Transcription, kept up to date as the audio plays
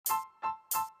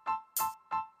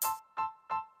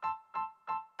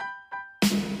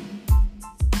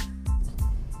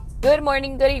Good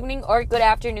morning, good evening, or good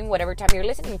afternoon, whatever time you're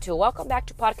listening to. Welcome back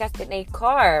to Podcast in a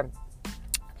Car.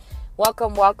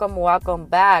 Welcome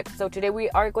back. So today we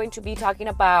are going to be talking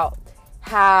about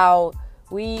how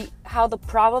the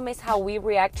problem is how we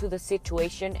react to the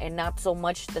situation and not so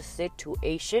much the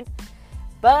situation.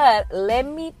 But let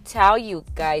me tell you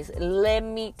guys,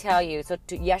 So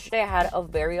yesterday I had a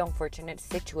very unfortunate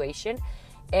situation,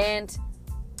 and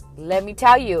let me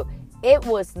tell you, it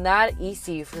was not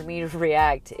easy for me to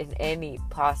react in any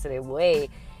positive way.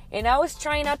 And I was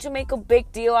trying not to make a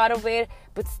big deal out of it,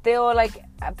 but still,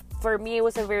 for me, it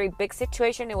was a very big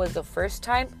situation. It was the first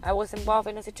time I was involved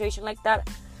in a situation like that.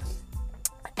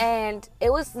 And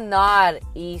it was not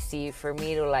easy for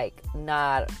me to,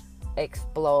 not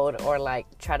explode or,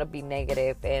 try to be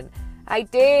negative. And I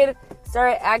did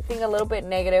start acting a little bit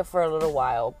negative for a little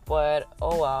while. But,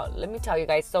 oh well, let me tell you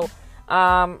guys. So,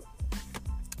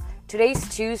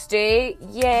 today's Tuesday,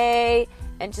 yay!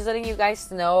 And just letting you guys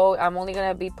know, I'm only going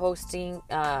to be posting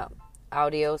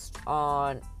audios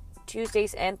on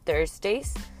Tuesdays and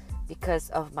Thursdays because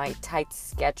of my tight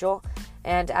schedule.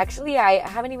 And actually, I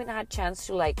haven't even had a chance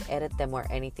to, edit them or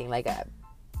anything.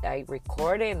 I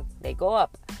record and they go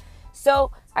up.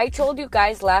 So, I told you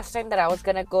guys last time that I was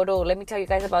going to let me tell you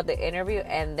guys about the interview,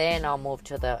 and then I'll move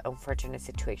to the unfortunate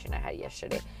situation I had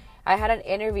yesterday. I had an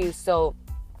interview, so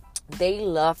they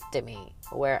loved me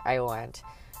where I went.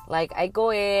 I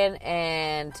go in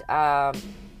and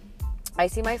I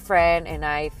see my friend and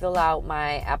I fill out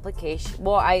my application.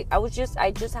 Well, I just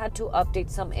had to update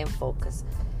some info because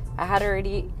I had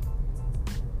already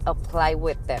applied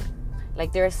with them.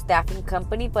 They're a staffing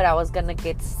company, but I was gonna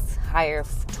get hired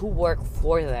to work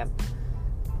for them.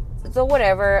 So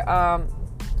whatever,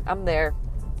 I'm there,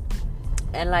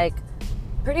 and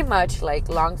pretty much,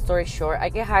 long story short, I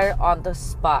get hired on the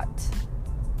spot.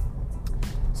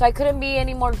 So I couldn't be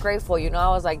any more grateful, I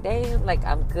was like, dang,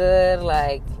 I'm good,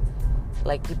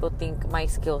 people think my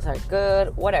skills are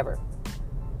good, whatever.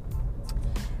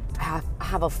 I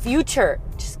have a future,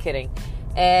 just kidding.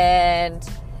 And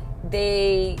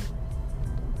I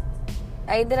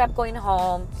ended up going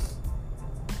home,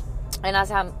 and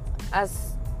as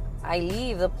I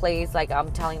leave the place,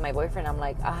 I'm telling my boyfriend, I'm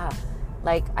like,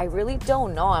 I really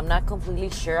don't know. I'm not completely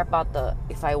sure about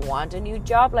if I want a new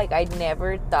job. I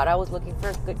never thought I was looking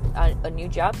for a new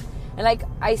job. And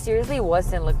I seriously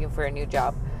wasn't looking for a new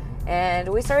job. And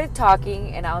we started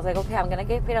talking, and I was like, okay, I'm going to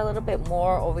get paid a little bit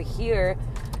more over here.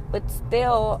 But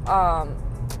still,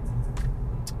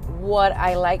 what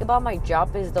I like about my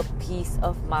job is the peace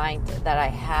of mind that I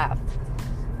have.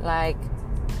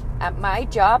 At my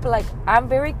job, I'm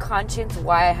very conscious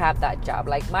why I have that job.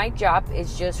 My job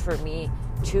is just for me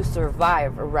to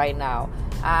survive right now.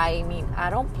 I mean, I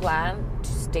don't plan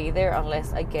to stay there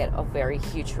unless I get a very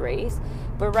huge raise.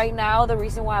 But right now, the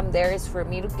reason why I'm there is for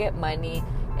me to get money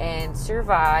and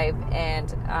survive.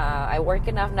 And I work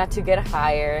enough not to get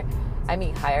fired.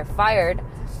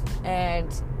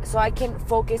 And so I can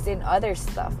focus in other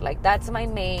stuff. That's my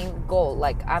main goal.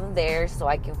 I'm there so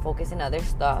I can focus in other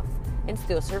stuff and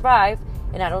still survive,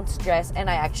 and I don't stress, and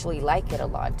I actually like it a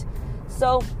lot.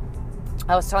 So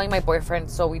I was telling my boyfriend,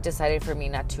 so we decided for me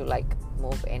not to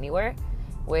move anywhere,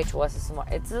 which was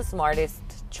it's the smartest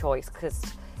choice, because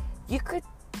you could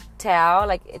tell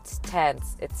it's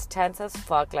tense as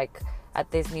fuck at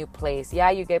this new place.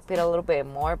 Yeah, you get paid a little bit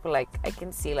more, but I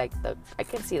can see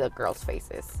the girls'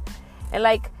 faces, and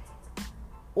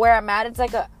where I'm at, it's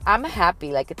I'm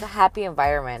happy, it's a happy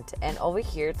environment. And over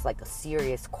here, it's a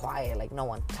serious, quiet, no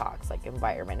one talks,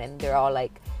 environment. And they're all,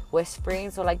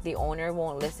 whispering, so, the owner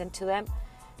won't listen to them.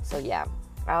 So, yeah,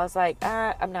 I was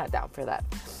I'm not down for that.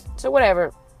 So,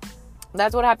 whatever.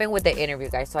 That's what happened with the interview,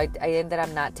 guys. So, I ended up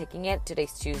not taking it.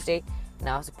 Today's Tuesday, and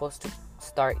I was supposed to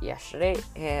start yesterday.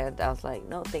 And I was like,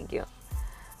 no, thank you.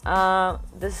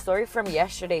 The story from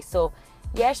yesterday. So,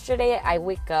 yesterday, I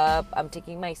wake up, I'm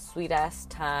taking my sweet-ass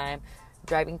time,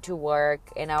 driving to work,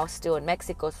 and I was still in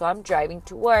Mexico, so I'm driving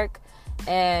to work,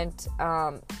 and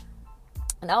I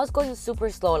was going super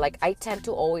slow. I tend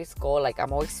to always go,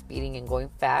 I'm always speeding and going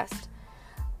fast,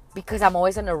 because I'm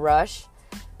always in a rush,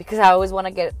 because I always want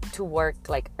to get to work,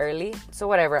 early. So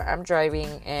whatever, I'm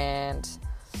driving, and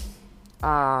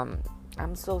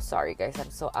I'm so sorry, guys, I'm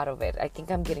so out of it. I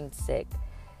think I'm getting sick.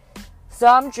 So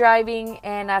I'm driving,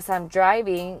 and as I'm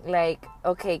driving,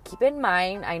 okay, keep in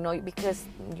mind, I know, because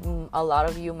a lot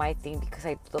of you might think because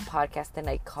I do the podcast in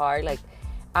a car,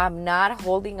 I'm not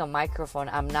holding a microphone,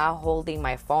 I'm not holding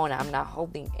my phone, I'm not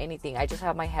holding anything. I just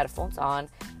have my headphones on,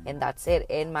 and that's it.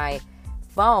 In my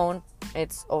phone,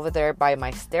 it's over there by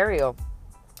my stereo.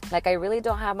 I really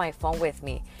don't have my phone with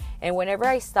me. And whenever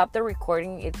I stop the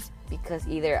recording, because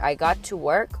either I got to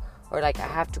work or like I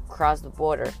have to cross the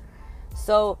border.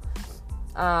 So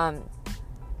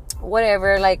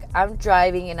whatever, like I'm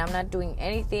driving and I'm not doing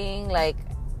anything, like,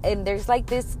 and there's like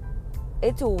this,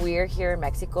 it's weird here in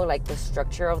Mexico, like the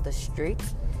structure of the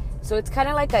streets. So it's kind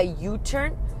of like a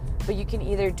U-turn, but you can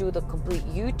either do the complete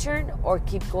U-turn or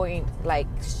keep going like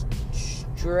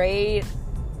straight,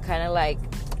 kind of like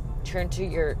turn to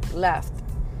your left.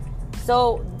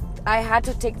 So I had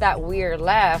to take that weird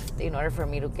left in order for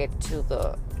me to get to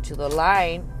the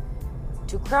line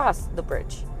to cross the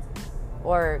bridge,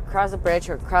 or cross the bridge,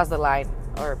 or cross the line,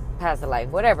 or pass the line,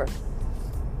 whatever,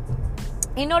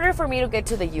 in order for me to get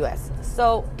to the US.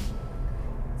 So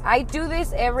I do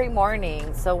this every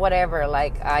morning. So whatever,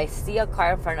 like I see a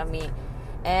car in front of me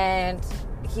and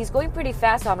he's going pretty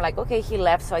fast. So I'm like, okay, he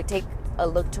left. So I take a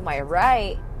look to my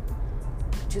right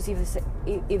to see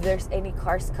if there's any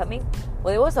cars coming.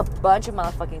 Well, there was a bunch of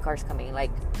motherfucking cars coming,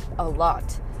 like a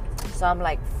lot. So I'm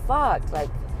like, fuck, like,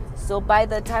 so by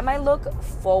the time I look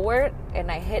forward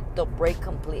and I hit the brake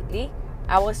completely,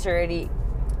 I was already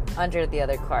under the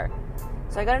other car.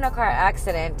 So I got in a car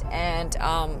accident, and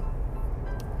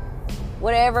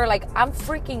whatever, like I'm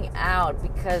freaking out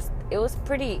because it was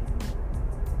pretty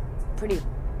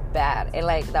bad, and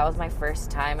like that was my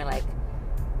first time, and like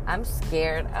I'm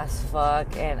scared as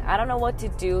fuck and I don't know what to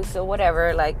do. So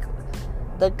whatever, like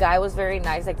the guy was very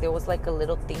nice, like there was like a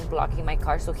little thing blocking my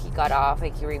car, so he got off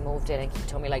and he removed it and he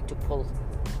told me like to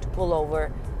pull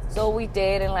over. So we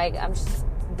did, and like I'm just,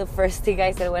 the first thing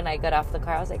I said when I got off the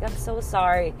car, I was like, I'm so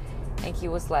sorry. And he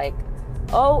was like,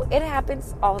 oh, it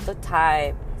happens all the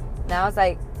time. And I was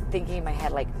like thinking in my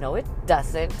head, like, no, it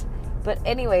doesn't. But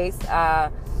anyways,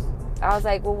 I was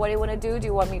like, well, what do you want to do? Do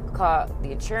you want me to call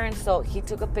the insurance? So he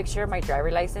took a picture of my driver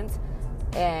license,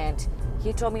 and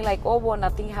he told me like, oh, well,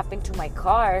 nothing happened to my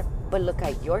car, but look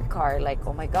at your car. Like,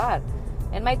 oh my God.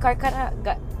 And my car kind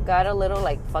of got a little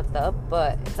like fucked up,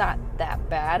 but it's not that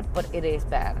bad, but it is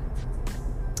bad.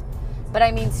 But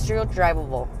I mean, still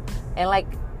drivable. And like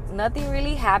nothing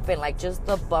really happened, like just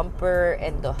the bumper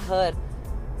and the hood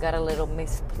got a little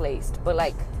misplaced, but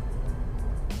like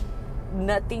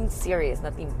nothing serious,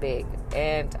 nothing big.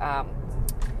 And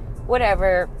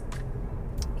whatever,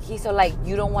 he said like,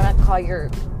 you don't want to call your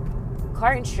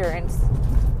car insurance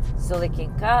so they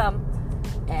can come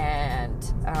and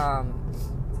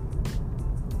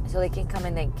so they can come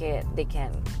and they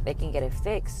can get it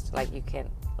fixed, like you can,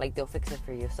 like they'll fix it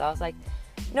for you. So I was like,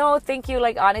 no, thank you.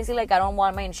 Like, honestly, like, I don't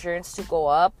want my insurance to go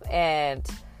up, and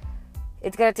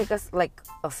it's gonna take us like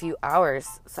a few hours.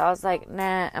 So I was like,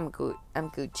 nah, I'm good. I'm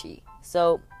Gucci.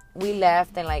 So we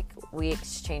left, and like we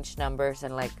exchanged numbers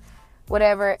and like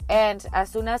whatever. And as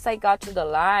soon as I got to the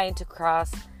line to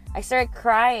cross, I started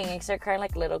crying.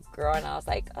 Like a little girl, and I was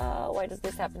like, oh, why does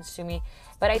this happen to me?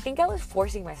 But I think I was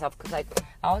forcing myself because like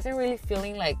I wasn't really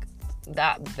feeling like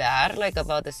that bad, like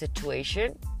about the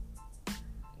situation.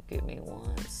 Give me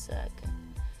 1 second.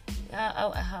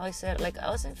 Yeah, how I said, like, I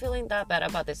wasn't feeling that bad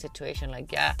about the situation.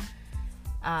 Like, yeah.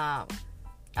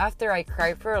 After I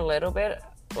cried for a little bit,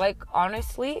 like,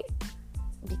 honestly,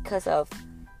 because of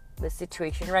the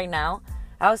situation right now,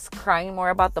 I was crying more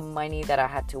about the money that I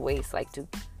had to waste, like, to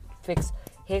fix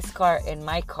his car and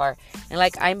my car. And,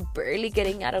 like, I'm barely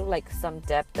getting out of, like, some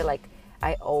debt that, like,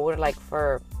 I owed, like,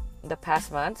 for the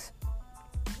past months.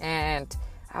 And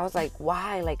I was like,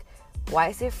 why? Like, why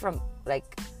is it from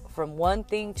one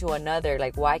thing to another?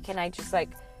 Like, why can't I just like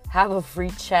have a free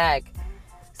check?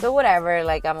 So whatever,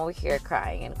 like I'm over here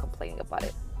crying and complaining about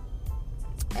it.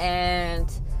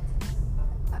 And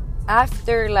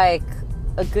after like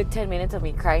a good 10 minutes of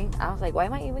me crying, I was like, why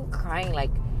am I even crying?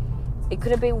 Like, it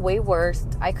could have been way worse.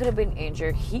 I could have been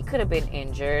injured. He could have been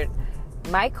injured.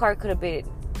 My car could have been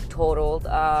totaled.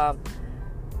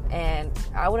 And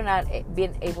I would have not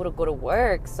been able to go to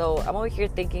work. So I'm over here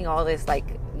thinking all this like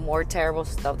more terrible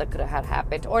stuff that could have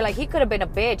happened. Or like he could have been a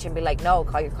bitch and be like, no,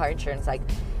 call your car insurance. Like,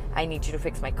 I need you to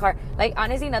fix my car. Like,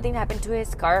 honestly, nothing happened to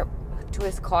his car,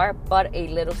 but a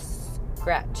little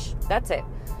scratch. That's it.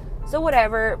 So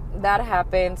whatever, that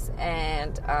happens.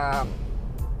 And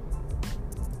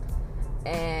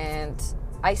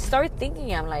I started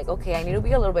thinking, I'm like, okay, I need to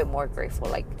be a little bit more grateful.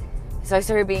 Like, so I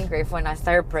started being grateful, and I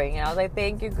started praying, and I was like,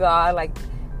 thank you, God, like,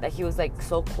 that he was, like,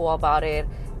 so cool about it.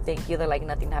 Thank you that, like,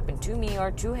 nothing happened to me or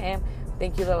to him.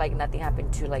 Thank you that, like, nothing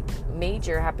happened to, like,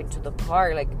 major happened to the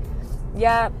car. Like,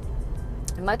 yeah,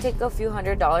 it might take a few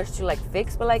 $100s to, like,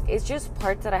 fix, but, like, it's just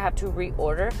parts that I have to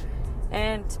reorder.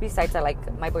 And besides that,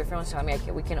 like, my boyfriend was telling me,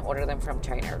 we can order them from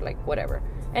China or, like, whatever.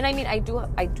 And, I mean, I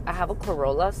have a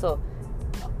Corolla, so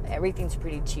everything's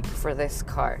pretty cheap for this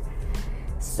car.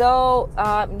 So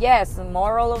yes, the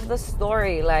moral of the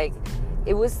story, like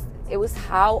it was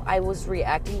how I was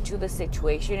reacting to the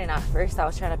situation. And at first I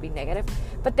was trying to be negative,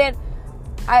 but then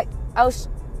I was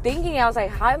thinking, I was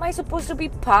like, how am I supposed to be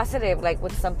positive like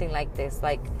with something like this?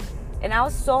 Like, and I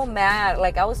was so mad.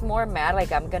 Like, I was more mad,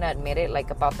 like, I'm gonna admit it, like,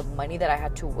 about the money that I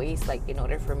had to waste, like, in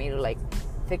order for me to, like,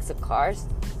 fix the cars.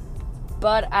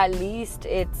 But at least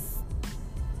it's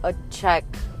a check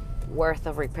worth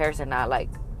of repairs and not, like,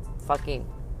 fucking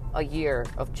a year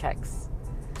of checks.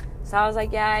 So I was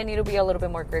like, yeah, I need to be a little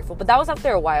bit more grateful. But that was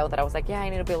after a while that I was like, yeah, I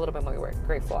need to be a little bit more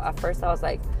grateful. At first I was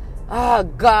like, oh,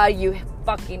 God, you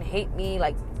fucking hate me.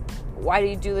 Like, why do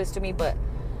you do this to me? But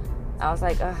I was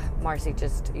like, Marcy,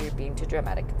 just, you're being too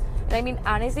dramatic. And I mean,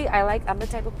 honestly, I'm the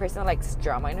type of person that likes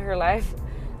drama in her life.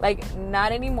 Like,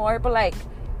 not anymore, but like,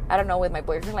 I don't know, with my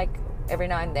boyfriend, like, every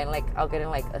now and then, like, I'll get in,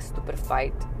 like, a stupid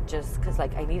fight just because,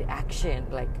 like, I need action.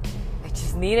 Like, I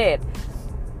just need it.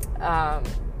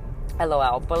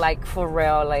 LOL. But, like, for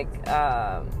real, like,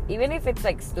 even if it's,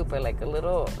 like, stupid, like, a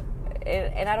little,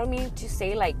 and I don't mean to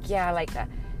say, like, yeah, like,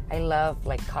 I love,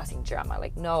 like, causing drama.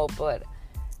 Like, no, but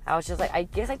I was just like, I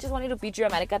guess I just wanted to be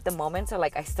dramatic at the moment. So,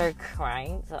 like, I started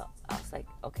crying. So I was like,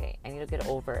 okay, I need to get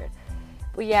over it.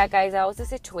 But yeah, guys, that was the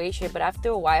situation. But after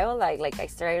a while, like I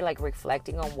started, like,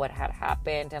 reflecting on what had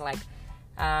happened. And, like,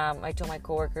 I told my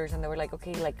coworkers, and they were like,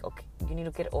 okay, you need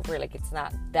to get over it. Like, it's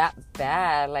not that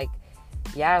bad. Like,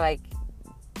 yeah, like,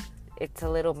 it's a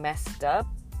little messed up,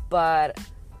 but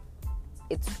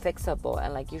it's fixable.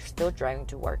 And, like, you're still driving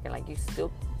to work. And, like, you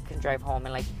still can drive home.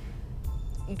 And, like,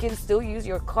 you can still use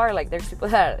your car. Like, there's people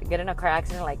that get in a car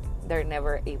accident, like, they're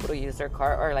never able to use their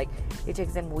car, or, like, it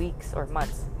takes them weeks or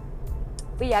months.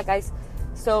 But yeah, guys,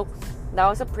 so that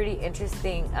was a pretty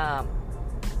interesting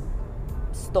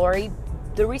story.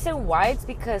 The reason why, it's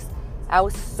because I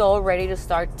was so ready to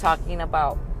start talking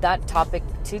about that topic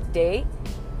today,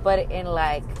 but in,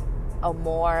 like, a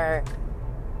more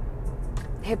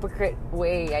hypocrite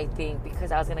way, I think,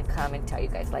 because I was gonna come and tell you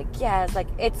guys, like, yes, like,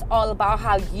 it's all about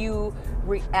how you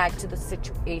react to the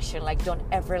situation. Like, don't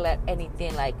ever let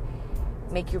anything, like,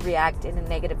 make you react in a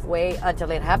negative way,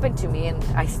 until it happened to me and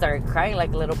I started crying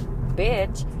like a little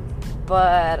bitch.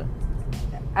 But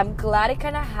I'm glad it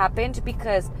kind of happened,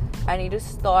 because I need to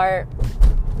start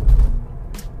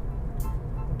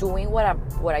doing what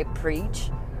I preach.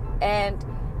 And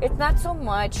it's not so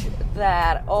much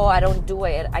that, oh, I don't do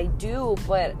it. I do,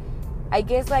 but I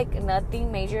guess, like,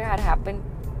 nothing major had happened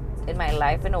in my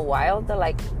life in a while, that,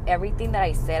 like, everything that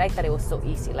I said, I thought it was so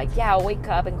easy. Like, yeah, I'll wake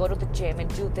up and go to the gym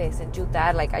and do this and do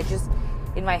that. Like, I just,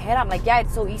 in my head, I'm like, yeah,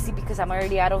 it's so easy, because I'm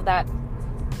already out of that.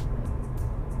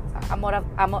 I'm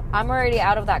already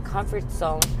out of that comfort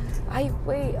zone.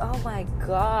 Wait, oh my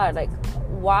God, like,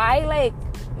 why, like,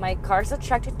 my car's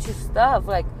attracted to stuff,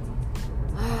 like,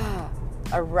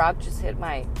 a rock just hit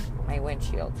my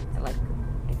windshield, and, like,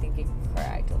 I think it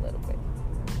cracked a little bit.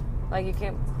 Like, you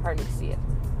can't hardly see it.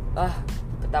 But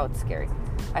that was scary.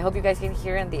 I hope you guys can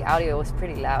hear it in the audio. It was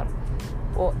pretty loud.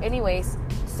 Well, anyways,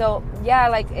 so yeah,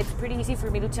 like, it's pretty easy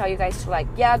for me to tell you guys to, like,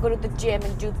 yeah, go to the gym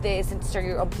and do this and start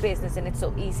your own business, and it's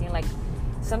so easy. And, like,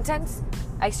 sometimes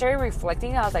I started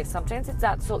reflecting. I was like, sometimes it's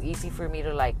not so easy for me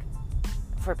to, like,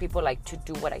 for people, like, to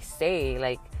do what I say.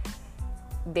 Like,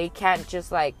 they can't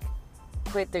just, like,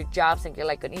 quit their jobs and get,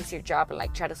 like, an easier job and,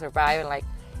 like, try to survive. And, like,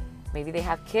 maybe they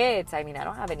have kids. I mean, I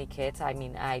don't have any kids. I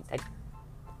mean,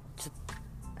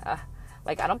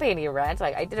 like, I don't pay any rent.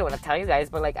 Like, I didn't want to tell you guys,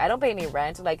 but, like, I don't pay any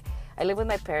rent. Like, I live with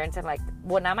my parents, and, like,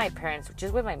 well, not my parents,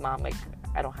 just with my mom. Like,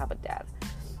 I don't have a dad.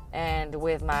 And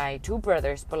with my two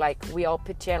brothers, but, like, we all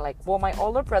pitch in. Like, well, my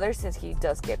older brother, since he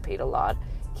does get paid a lot,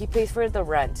 he pays for the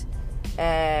rent,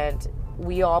 and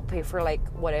we all pay for, like,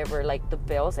 whatever, like, the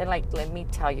bills. And, like, let me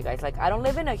tell you guys, like, I don't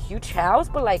live in a huge house,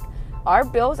 but, like, our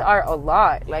bills are a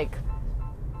lot. Like,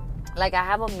 I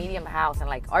have a medium house, and,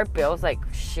 like, our bills, like,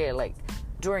 shit, like,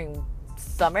 during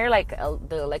summer, like,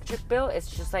 the electric bill is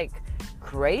just, like,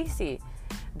 crazy.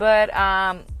 But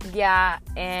yeah,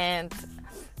 and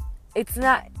it's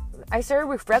not, I started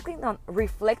reflecting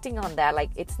on that.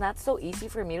 Like, it's not so easy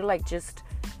for me to, like, just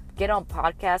get on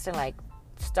podcasts and, like,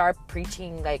 start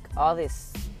preaching, like, all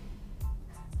this,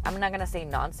 I'm not gonna say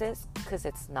nonsense, because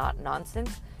it's not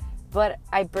nonsense, but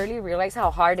I barely realize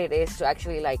how hard it is to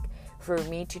actually, like, for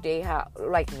me today,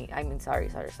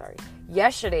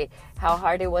 yesterday, how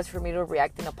hard it was for me to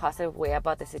react in a positive way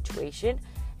about the situation.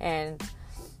 And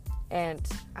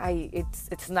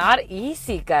it's not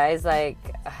easy, guys. Like,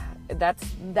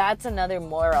 that's another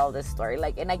moral of the story.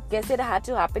 Like, and I guess it had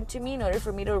to happen to me in order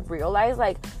for me to realize,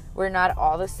 like, we're not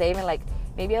all the same. And, like,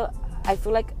 maybe I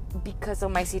feel like because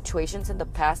of my situations in the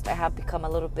past, I have become a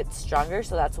little bit stronger.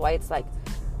 So that's why it's like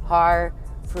hard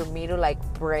for me to like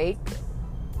break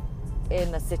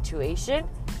in a situation.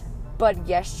 But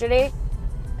yesterday,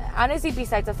 honestly,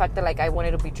 besides the fact that like I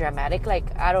wanted to be dramatic,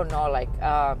 like I don't know, like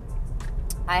I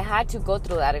had to go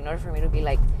through that in order for me to be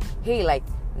like, hey, like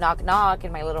knock knock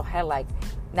in my little head, like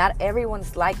not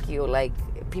everyone's like you. Like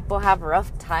people have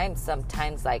rough times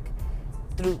sometimes, like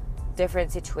through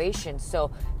different situations.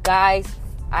 So guys,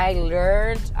 I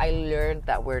learned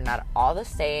that we're not all the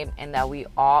same and that we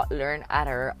all learn at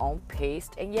our own pace.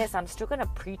 And yes, I'm still gonna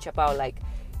preach about like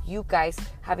you guys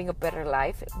having a better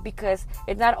life, because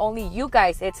it's not only you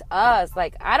guys, it's us.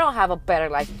 Like I don't have a better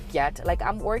life yet, like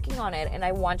I'm working on it, and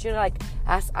I want you to, like,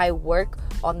 as I work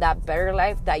on that better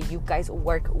life, that you guys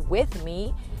work with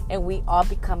me and we all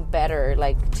become better,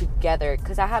 like together.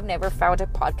 Because I have never found a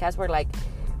podcast where like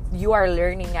you are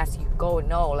learning as you go.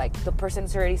 No, like the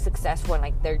person's already successful and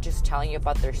like they're just telling you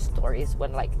about their stories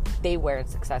when like they weren't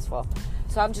successful.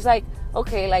 So I'm just like,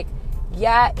 okay, like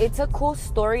yeah, it's a cool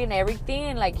story and everything,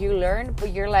 and like you learn,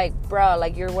 but you're like, bro,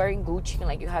 like you're wearing Gucci and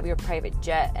like you have your private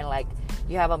jet and like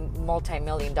you have a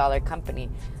multi-million-dollar company.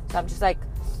 So I'm just like,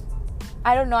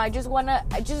 I don't know, I just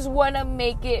wanna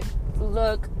make it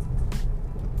look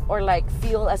or like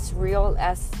feel as real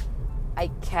as I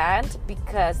can,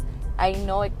 because I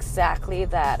know exactly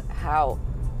that how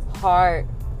hard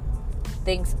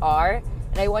things are,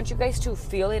 and I want you guys to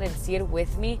feel it and see it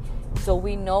with me, so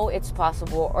we know it's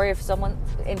possible. Or if someone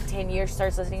in 10 years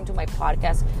starts listening to my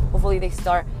podcast, hopefully they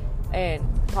start in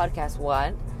podcast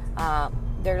 1,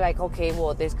 they're like, okay,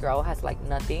 well, this girl has like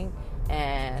nothing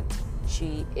and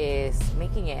she is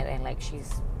making it, and like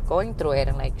she's going through it,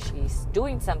 and like she's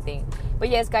doing something. But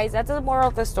yes, guys, that's the moral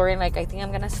of the story. And like I think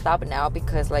I'm gonna stop now,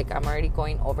 because like I'm already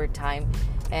going over time,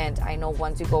 and I know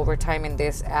once you go over time in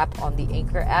this app, on the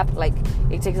Anchor app, like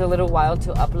it takes a little while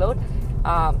to upload,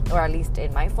 or at least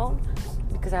in my phone,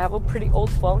 because I have a pretty old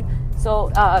phone.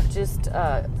 So just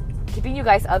keeping you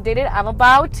guys updated. I'm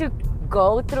about to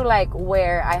go through like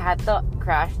where I had the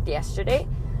crash yesterday.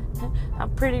 I'm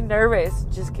pretty nervous,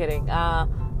 just kidding.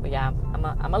 But yeah, I'm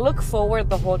gonna look forward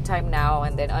the whole time now,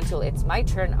 and then until it's my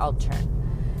turn, I'll turn.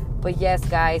 But yes,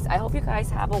 guys, I hope you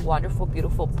guys have a wonderful,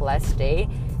 beautiful, blessed day.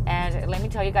 And let me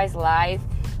tell you guys, life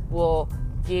will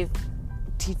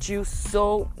teach you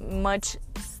so much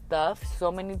stuff,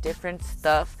 so many different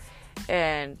stuff,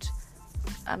 and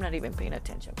I'm not even paying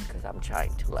attention because I'm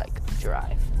trying to like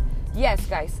drive. Yes,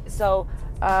 guys, so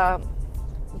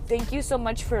thank you so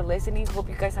much for listening. Hope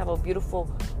you guys have a beautiful,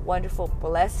 wonderful,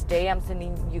 blessed day. I'm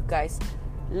sending you guys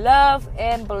love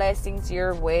and blessings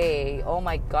your way. Oh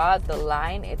my God, the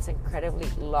line, it's incredibly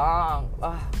long.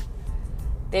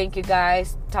 Thank you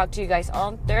guys. Talk to you guys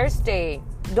on Thursday.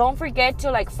 Don't forget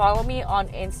to like follow me on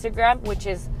Instagram, which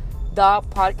is the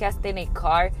podcast in a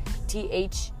car,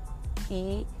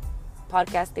 THE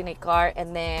podcast in a car,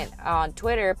 and then on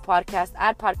Twitter,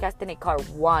 podcast in a car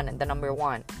 1 and the number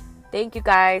 1. Thank you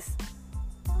guys.